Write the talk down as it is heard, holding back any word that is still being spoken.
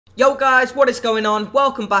Yo guys, what is going on?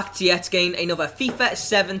 Welcome back to yet again another FIFA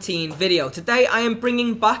 17 video. Today I am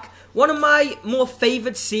bringing back one of my more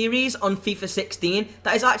favoured series on FIFA 16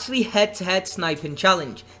 that is actually head-to-head sniping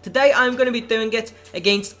challenge. Today I'm going to be doing it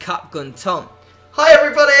against CapgunTom. Hi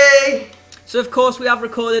everybody! So of course we have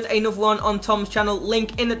recorded another one on Tom's channel,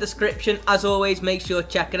 link in the description. As always, make sure to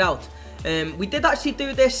check it out. We did actually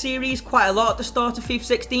do this series quite a lot at the start of FIFA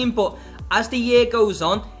 16, but as the year goes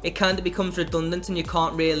on, it kind of becomes redundant and you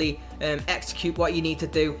can't really execute what you need to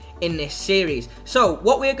do in this series. So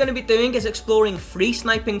what we're going to be doing is exploring 3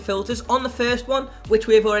 sniping filters on the first one, which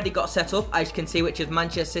we've already got set up, as you can see, which is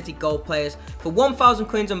Manchester City gold players for 1,000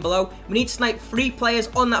 coins and below. We need to snipe 3 players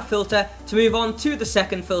on that filter to move on to the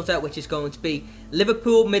second filter, which is going to be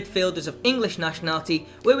Liverpool midfielders of English nationality,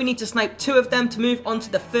 where we need to snipe 2 of them to move on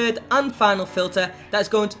to the third and final filter, that is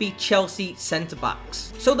going to be Chelsea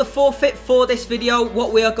centre-backs. So the forfeit for this video,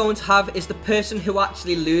 what we are going to have is the person who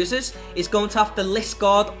actually loses is going to have to list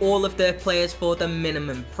guard all of their players for the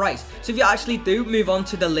minimum price. So if you actually do move on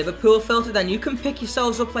to the Liverpool filter, then you can pick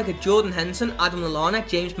yourselves up like a Jordan Henderson, Adam Lallana,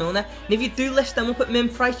 James Milner, and if you do list them up at min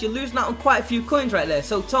price, you're losing out on quite a few coins right there.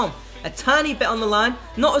 So Tom, a tiny bit on the line,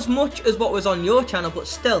 not as much as what was on your channel, but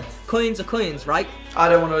still, coins are coins, right? I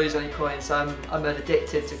don't want to lose any coins. I'm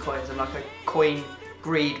addicted to coins. I'm like a coin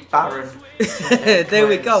greed baron. There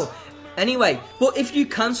we go. Anyway, but if you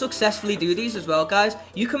can successfully do these as well, guys,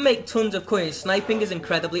 you can make tons of coins. Sniping is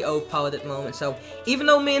incredibly overpowered at the moment, so even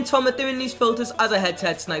though me and Tom are doing these filters as a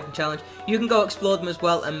head-to-head sniping challenge, you can go explore them as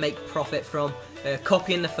well and make profit from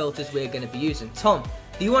copying the filters we're going to be using. Tom,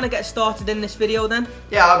 do you want to get started in this video then?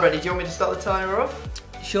 Yeah, I'm ready. Do you want me to start the timer off?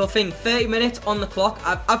 Sure thing. 30 minutes on the clock.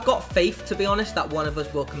 I've got faith, to be honest, that one of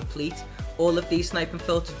us will complete all of these sniping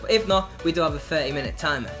filters, but if not, we do have a 30-minute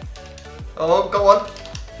timer. Oh, go on.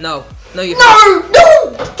 No, you No!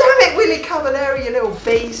 Damn it, Willy Cavallari, you little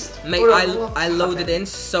beast. Mate, I loaded in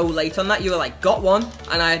so late on that. You were like, got one,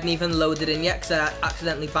 and I hadn't even loaded in yet because I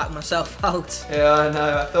accidentally backed myself out. Yeah, I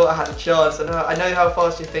know. I thought I had a chance. I know how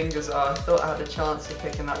fast your fingers are. I thought I had a chance of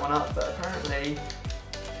picking that one up, but apparently...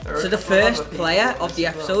 So the first player of the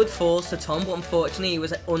episode falls to Tom, but unfortunately he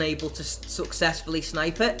was unable to successfully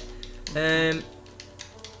snipe it.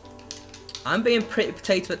 I'm being pretty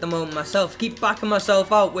potato at the moment myself. Keep backing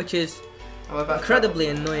myself out, which is incredibly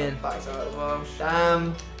annoying.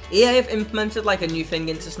 Damn. EA have implemented like a new thing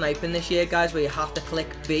into sniping this year, guys, where you have to click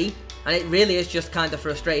B, and it really is just kind of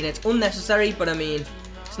frustrating. It's unnecessary, but I mean,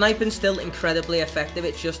 sniping's still incredibly effective.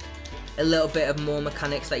 It's just a little bit of more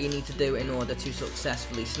mechanics that you need to do in order to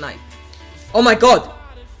successfully snipe. Oh my god!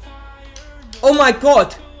 Oh my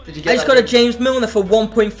god! Did you get I just got a James Milner for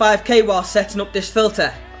 1.5k while setting up this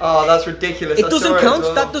filter. Oh, that's ridiculous. It doesn't count.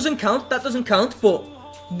 That doesn't count. That doesn't count. But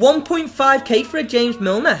 1.5k for a James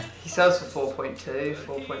Milner. He sells for 4.2,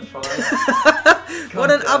 4.5. What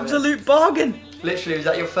an absolute bargain. Literally, was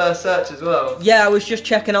that your first search as well? Yeah, I was just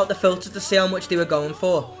checking out the filters to see how much they were going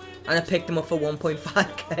for, and I picked them up for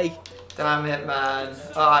 1.5k. Damn it, man.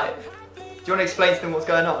 Alright. Do you want to explain to them what's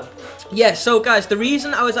going on? Yeah, so guys, the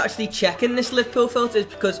reason I was actually checking this Liverpool filter is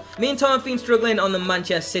because me and Tom have been struggling on the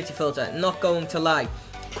Manchester City filter, not going to lie.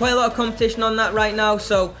 Quite a lot of competition on that right now,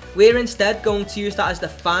 so we're instead going to use that as the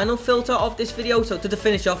final filter of this video, so to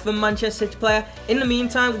finish off a Manchester City player. In the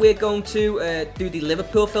meantime, we're going to do the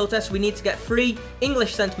Liverpool filter, so we need to get 3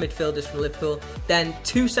 English centre midfielders from Liverpool, then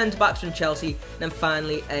 2 centre backs from Chelsea, then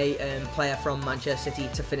finally a player from Manchester City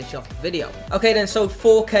to finish off the video. Okay then, so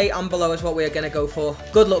 4k and below is what we're going to go for.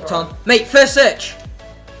 Good luck, Tom. Mate, first search.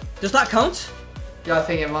 Does that count? Yeah, I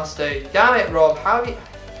think it must do. Damn it, Rob, how have you...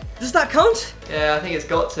 Does that count? Yeah, I think it's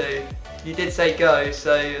got to. You did say go,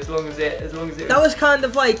 so as long as it That was kind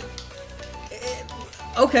of like,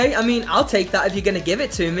 okay. I mean, I'll take that if you're gonna give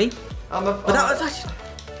it to me. I'm a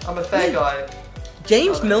fair guy.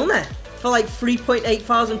 James Milner for like 3.8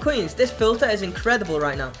 thousand coins. This filter is incredible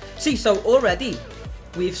right now. See, so already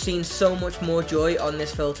we've seen so much more joy on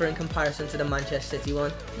this filter in comparison to the Manchester City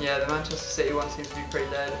one. Yeah, the Manchester City one seems to be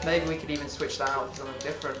pretty dead. Maybe we could even switch that out for something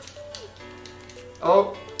different.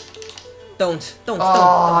 Oh. Don't.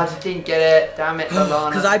 I didn't get it. Damn it, Lallana.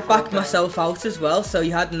 Because I backed myself out as well, so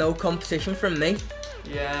you had no competition from me.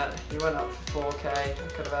 Yeah, he went up for 4k. I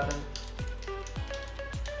could have had him.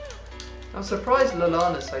 I'm surprised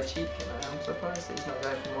Lallana's so cheap, you know. I'm surprised that he's not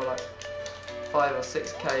going for more like 5 or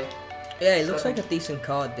 6k. Yeah, he looks like a decent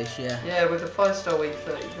card this year. Yeah, with a 5-star week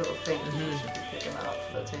 30, you've got to think you should be picking that up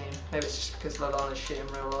for the team. Maybe it's just because Lallana's shit in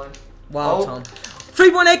real life. Wow, Tom.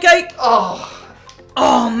 3.8k!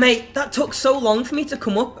 Oh, mate, that took so long for me to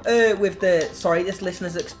come up with the sorry, this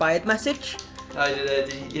listener's expired message. Oh,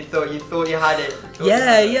 you thought you had it.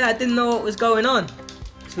 Yeah, I didn't know what was going on.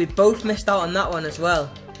 So we both missed out on that one as well.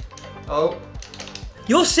 Oh.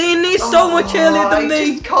 You're seeing these so much earlier than me. I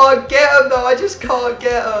just can't get them though. I just can't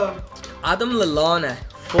get them. Adam Lallana,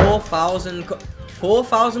 4,000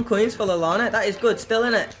 coins for Lallana. That is good, still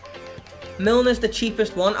in it. Milner's the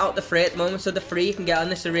cheapest one out the three at the moment, so the three you can get on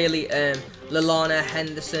this are really Lallana,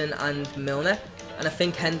 Henderson, and Milner. And I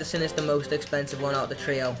think Henderson is the most expensive one out of the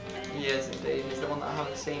trio. He is indeed. He's the one that I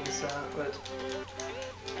haven't seen, so good.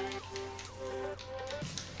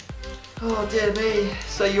 Oh dear me.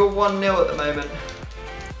 So you're 1-0 at the moment.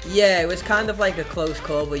 Yeah, it was kind of like a close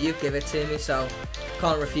call, but you give it to me, so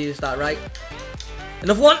can't refuse that, right?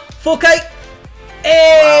 Another one, 4K!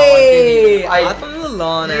 Hey! Wow, Adam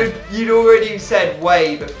Lallana. You'd already said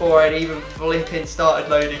way before I'd even flipping started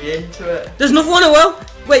loading into it. There's another one as well.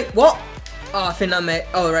 Wait, what? Oh, I think that may.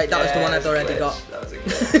 Oh, right, that was the one I'd already got. That was a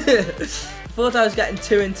glitch. I thought I was getting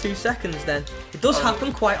 2 in 2 seconds then. It does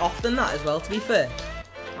happen quite often, that as well, to be fair.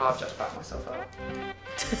 I've just backed myself out.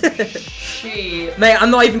 Shit. Mate,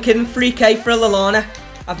 I'm not even kidding. 3K for a Lallana.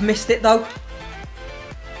 I've missed it though.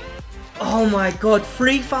 Oh my god,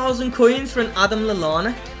 3,000 coins for an Adam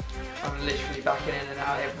Lallana. I'm literally backing in and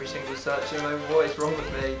out every single search at the moment. What is wrong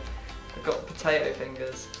with me? I've got potato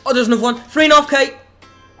fingers. Oh, there's another one. 3.5K.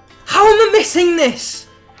 How am I missing this?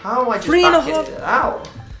 How am I just backing in and out?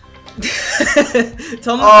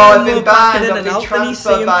 Tom's I've been banned. in I've and been out than he's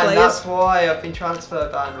transfer seeing banned. players. That's why I've been transfer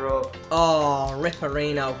banned, Rob. Oh,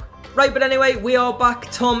 Ripperino. Right, but anyway, we are back.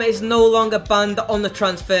 Tom is no longer banned on the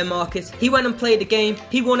transfer market. He went and played a game.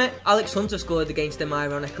 He won it. Alex Hunter scored against him,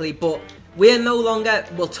 ironically. But we're no longer...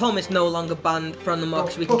 Well, Tom is no longer banned from the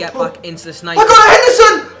market, so we can get back into the sniper. I got a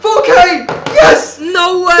Henderson! 4K! Yes!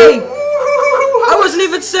 No way! I wasn't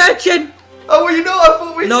even searching. Oh, well, you know, I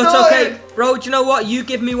thought we started. No, it's okay. Bro, do you know what? You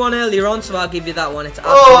give me one earlier on, so I'll give you that one. It's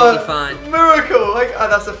absolutely fine. Miracle!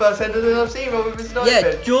 That's the first Henderson I've seen while we've been sniping.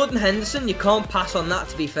 Yeah, Jordan Henderson, you can't pass on that,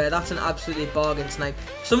 to be fair. That's an absolutely bargain snipe.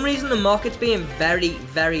 For some reason, the market's being very,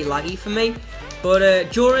 very laggy for me.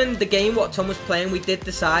 But during the game, what Tom was playing, we did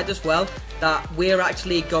decide as well that we're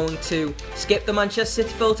actually going to skip the Manchester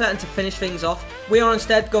City filter, and to finish things off, we are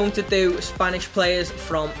instead going to do Spanish players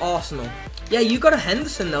from Arsenal. Yeah, you got a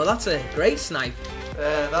Henderson though. That's a great snipe.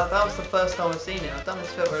 That was the first time I've seen it. I've done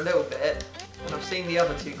this filter a little bit, and I've seen the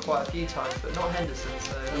other two quite a few times, but not Henderson.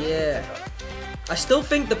 So yeah, I still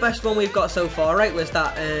think the best one we've got so far, right, was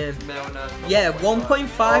that Milner. Yeah,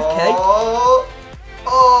 1.5K.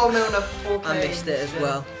 Oh, Milner 4K. I missed it as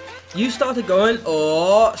well. You started going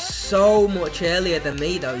so much earlier than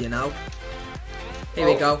me though, you know. Here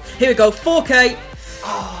we go. Here we go. 4K.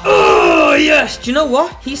 Oh yes! Do you know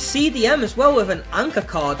what? He's CDM as well with an anchor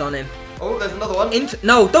card on him. Oh, there's another one.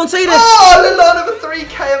 No, don't say this! Oh, Lallana for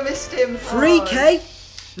 3K, I missed him.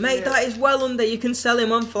 3K? Mate, yeah. That is well under. You can sell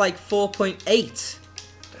him on for like 4.8.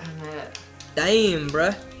 Damn it. Damn,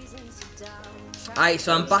 bruh. Alright,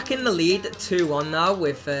 so I'm back in the lead at 2-1 now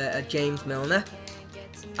with James Milner.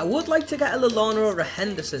 I would like to get a Lallana or a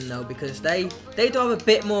Henderson though, because they do have a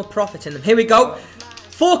bit more profit in them. Here we go.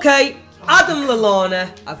 4K. Adam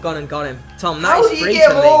Lallana, I've gone and got him. Tom, that is free for me. How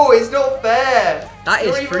do you get more? It's not fair. That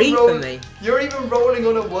is free for me. You're even rolling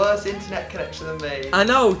on a worse internet connection than me. I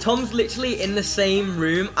know, Tom's literally in the same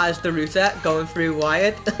room as the router, going through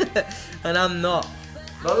wired, and I'm not.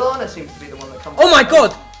 Lallana seems to be the one that comes. Oh my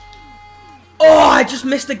god! Oh, I just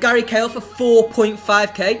missed a Gary Cahill for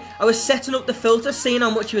 4.5k. I was setting up the filter, seeing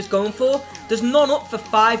how much he was going for. There's none up for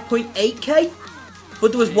 5.8k,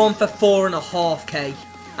 but there was one for 4.5k.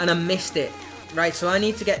 And I missed it. Right, so I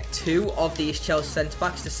need to get 2 of these Chelsea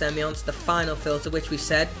centre-backs to send me on to the final filter, which we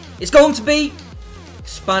said is going to be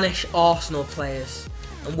Spanish Arsenal players.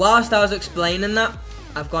 And whilst I was explaining that,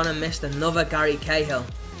 I've gone and missed another Gary Cahill.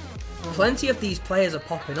 Plenty of these players are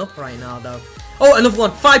popping up right now, though. Oh, another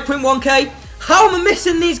one, 5.1k. How am I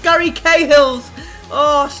missing these Gary Cahills?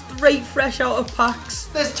 Oh, straight fresh out of packs.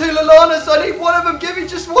 There's 2 Lallanas, I need one of them. Give me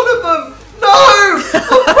just one of them. No!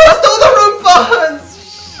 I pressed all the wrong buttons.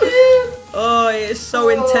 Oh, it's so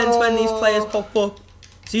intense when these players pop up.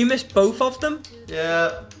 So you missed both of them?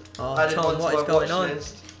 Yeah. Oh, I didn't Tom, what is going on?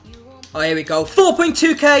 List. Oh, here we go.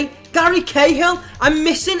 4.2k. Gary Cahill. I'm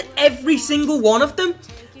missing every single one of them.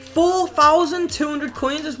 4,200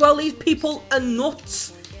 coins as well. These people are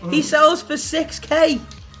nuts. He sells for 6k.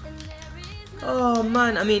 Oh,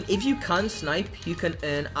 man. I mean, if you can snipe, you can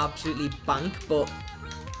earn absolutely bank. But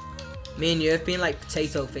me and you have been like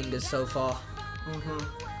potato fingers so far.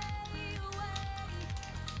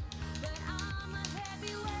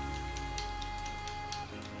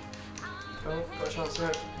 Oh, got a chance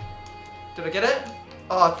there. Did I get it?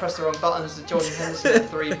 Oh, I pressed the wrong button. It's a Jordan Henderson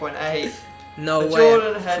 3.8. No way.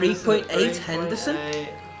 Jordan 3.8 Henderson. 3.8.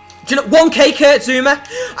 Do you know, 1k Kurt Zuma.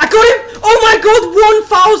 I got him. Oh my god,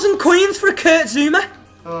 1,000 coins for a Kurt Zuma.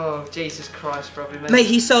 Oh, Jesus Christ, probably, mate. Mate,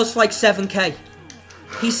 he sells for like 7k.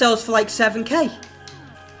 He sells for like 7k.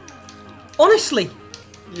 Honestly.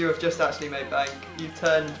 You have just actually made bank. You've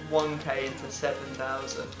turned 1k into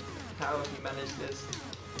 7,000. How have you managed this?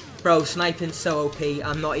 Bro, sniping's so OP.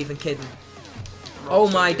 I'm not even kidding. Rob, Oh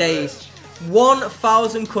my days.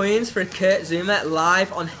 1,000 coins for a Kurt Zuma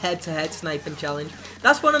live on head-to-head sniping challenge.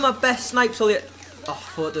 That's one of my best snipes all year. Oh,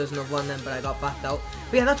 I thought there was another one then, but I got backed out.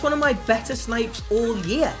 But yeah, that's one of my better snipes all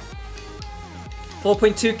year.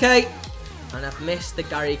 4.2k. And I've missed the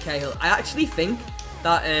Gary Cahill. I actually think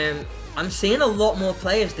that I'm seeing a lot more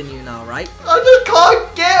players than you now, right? I just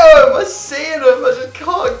can't get them! I'm seeing them, I just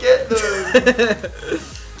can't get them!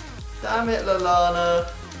 Damn it,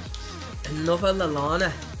 Lallana. Another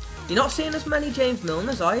Lallana. You're not seeing as many James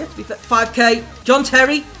Milners, are you? To be fair. 5k. John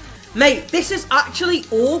Terry. Mate, this is actually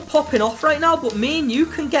all popping off right now, but me and you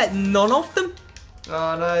can get none of them.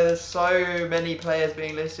 Oh no, there's so many players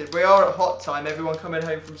being listed. We are at hot time, everyone coming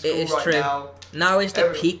home from school right now. Now is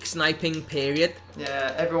the peak sniping period.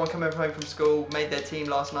 Yeah, everyone coming home from school, made their team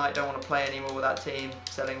last night, don't want to play anymore with that team,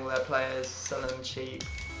 selling all their players, selling them cheap.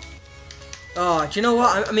 Oh, do you know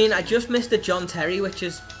what? I mean, I just missed a John Terry, which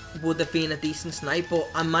would have been a decent snipe, but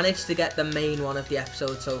I managed to get the main one of the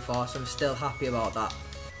episode so far, so I'm still happy about that.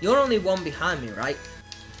 You're only one behind me, right?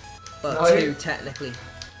 Well, no. 2 technically.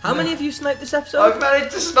 How many have you sniped this episode? I've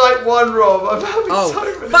managed to snipe 1, Rob. I'm having so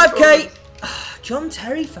many 5k! John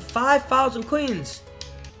Terry for 5,000 coins.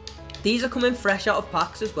 These are coming fresh out of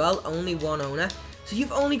packs as well, only 1 owner. So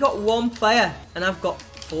you've only got 1 player, and I've got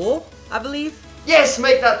 4, I believe. Yes,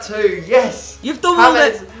 make that 2, yes! You've doubled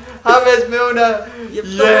it! James Milner!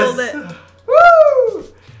 You've doubled it! Woo!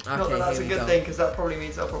 Okay, not that that's a good thing, because that probably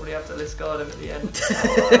means I'll probably have to discard him at the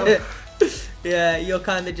end. Yeah, you're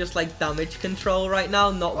kind of just like damage control right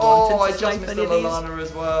now, not wanting to snipe any of these. Lallana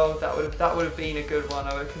as well. That would have been a good one.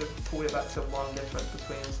 I could have pulled it back to 1 difference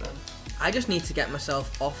between us then. I just need to get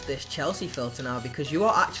myself off this Chelsea filter now, because you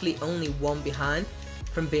are actually only 1 behind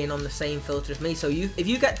from being on the same filter as me. So if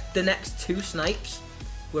you get the next 2 snipes,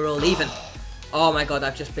 we're all even. Oh my god,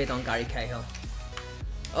 I've just bid on Gary Cahill.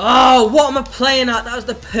 Oh, what am I playing at? That was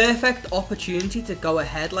the perfect opportunity to go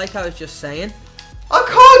ahead, like I was just saying. I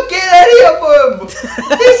can't get any of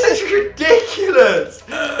them! This is ridiculous!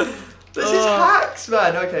 This is hacks,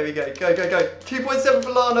 man. Okay, we go. Go, go, go. 2.7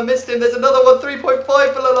 for Lallana, missed him. There's another one, 3.5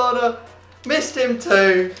 for Lallana. Missed him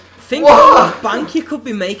too. Think how much bank you could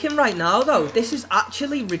be making right now, though. This is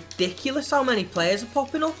actually ridiculous how many players are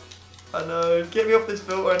popping up. I know. Get me off this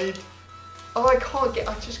filter. I need... Oh, I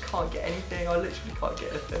just can't get anything. I literally can't get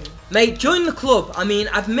anything. Mate, join the club. I mean,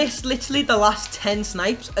 I've missed literally the last 10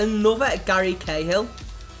 snipes. Another at Gary Cahill.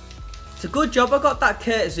 It's a good job I got that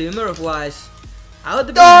Kurt Zuma, otherwise I would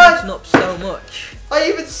have been messing up so much. I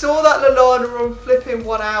even saw that Lallana on flipping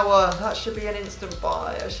 1 hour. That should be an instant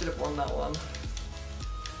buy. I should have won that one.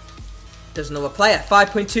 There's another player,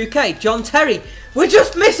 5.2k, John Terry. We're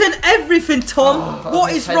just missing everything, Tom.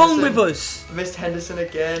 What is wrong with us? I missed Henderson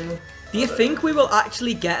again. Do you think we will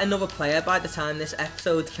actually get another player by the time this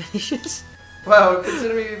episode finishes? Well,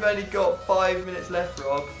 considering we've only got 5 minutes left,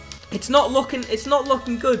 Rob. It's not looking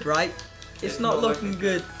good, right? It's not looking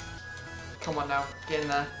good. Come on now, get in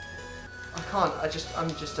there. I can't. I just can't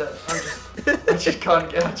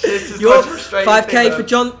get. This is the most frustrating 5k for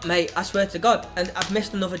John, mate. I swear to God, and I've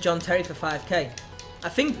missed another John Terry for 5k. I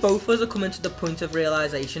think both of us are coming to the point of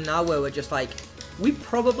realization now where we're just like, we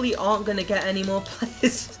probably aren't gonna get any more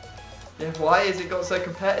players. Yeah, why has it got so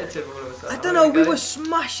competitive all of a sudden? I don't know. We were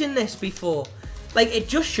smashing this before. Like, it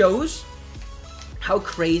just shows how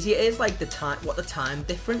crazy it is. Like what the time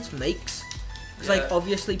difference makes. Because like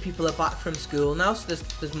obviously people are back from school now, so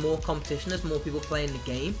there's more competition, there's more people playing the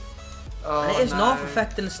game. Oh, and it is not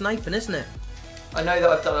affecting the sniping, isn't it? I know that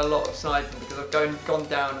I've done a lot of sniping because I've gone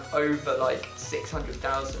down over like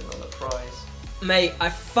 600,000 on the prize. Mate, I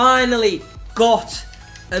finally got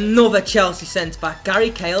another Chelsea centre back, Gary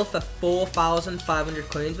Cahill, for 4,500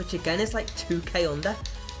 coins, which again is like 2k under.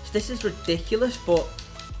 So this is ridiculous, but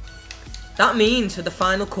that means for the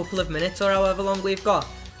final couple of minutes or however long we've got,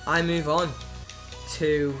 I move on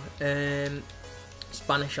to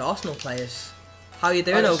Spanish Arsenal players. How are you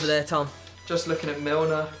doing over there, Tom? Just looking at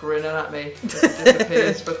Milner grinning at me.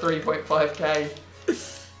 Disappears for 3.5k.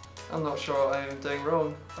 I'm not sure what I am doing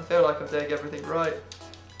wrong. I feel like I'm doing everything right.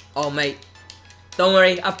 Oh mate, don't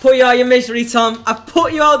worry. I've put you out of your misery, Tom. I've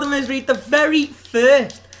put you out of the misery. The very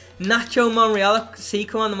first Nacho Monreal, see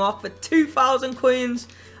come on the mark for 2,000 coins,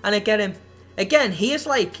 and I get him. Again, he is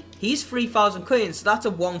like He's 3,000 coins, so that's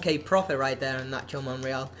a 1k profit right there on Nacho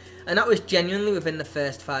Monreal. And that was genuinely within the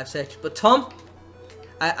first 5 searches. But Tom,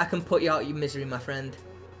 I can put you out of your misery, my friend.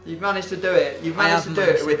 You've managed to do it. You've managed to do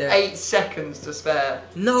it with 8 seconds to spare.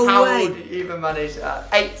 No way. How would you even manage that?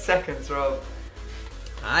 8 seconds, Rob.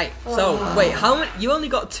 Alright, so wait, how many? You only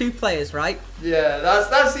got 2 players, right? Yeah,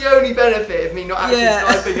 that's the only benefit of me not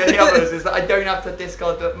actually sniping any others, is that I don't have to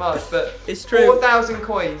discard that much. But it's true. 4,000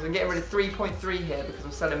 coins. I'm getting rid of 3.3 here because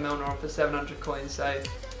I'm selling Milner off for 700 coins. So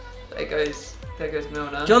there goes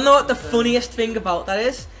Milner. Do you know what the funniest thing about that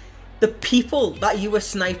is? The people that you were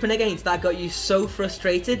sniping against that got you so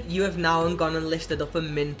frustrated, you have now gone and listed up a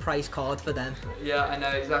min price card for them. Yeah, I know,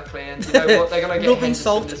 exactly. And you know what? They're going to get Rubbing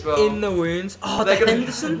salt as well. in the wounds. Oh, the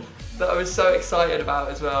Henderson. That I was so excited about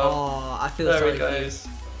as well. Oh, I feel there sorry it goes.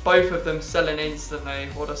 Both of them selling instantly.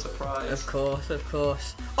 What a surprise. Of course, of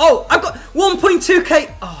course. Oh, I've got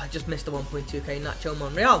 1.2k. Oh, I just missed the 1.2k Nacho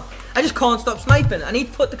Monreal. I just can't stop sniping. I need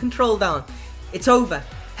to put the control down. It's over.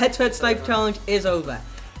 Head-to-head sniper challenge is over.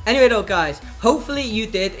 Anyway though guys, hopefully you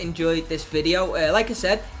did enjoy this video. Like I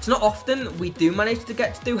said, it's not often we do manage to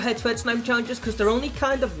get to do head-to-head sniper challenges because they're only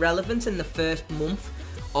kind of relevant in the first month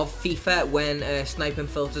of FIFA when sniping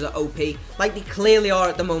filters are OP, like they clearly are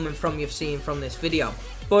at the moment from you've seen from this video.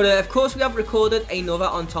 But of course we have recorded another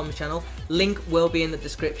on Tom's channel, link will be in the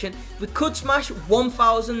description. We could smash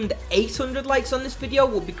 1,800 likes on this video,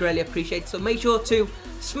 would be greatly appreciated, so make sure to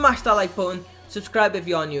smash that like button. Subscribe if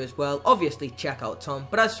you're new as well. Obviously, check out Tom.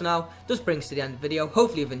 But as for now, this brings to the end of the video.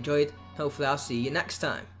 Hopefully you've enjoyed. Hopefully I'll see you next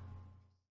time.